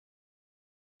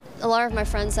A lot of my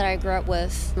friends that I grew up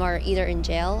with are either in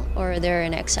jail or they're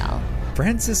in exile.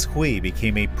 Frances Hui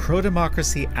became a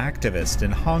pro-democracy activist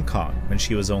in Hong Kong when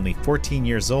she was only 14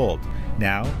 years old.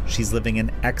 Now, she's living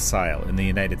in exile in the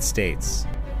United States.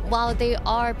 While they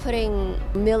are putting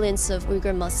millions of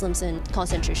Uyghur Muslims in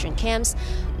concentration camps,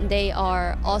 they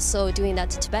are also doing that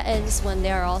to Tibetans when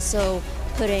they are also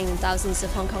putting thousands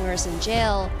of Hong Kongers in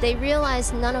jail. They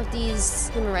realize none of these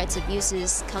human rights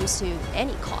abuses comes to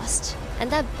any cost. And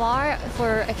that bar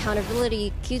for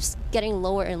accountability keeps getting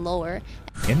lower and lower.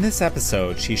 In this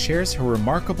episode, she shares her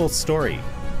remarkable story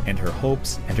and her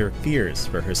hopes and her fears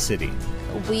for her city.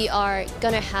 We are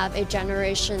going to have a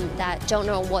generation that don't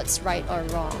know what's right or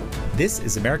wrong. This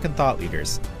is American Thought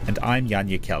Leaders, and I'm Jan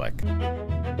Jekielek.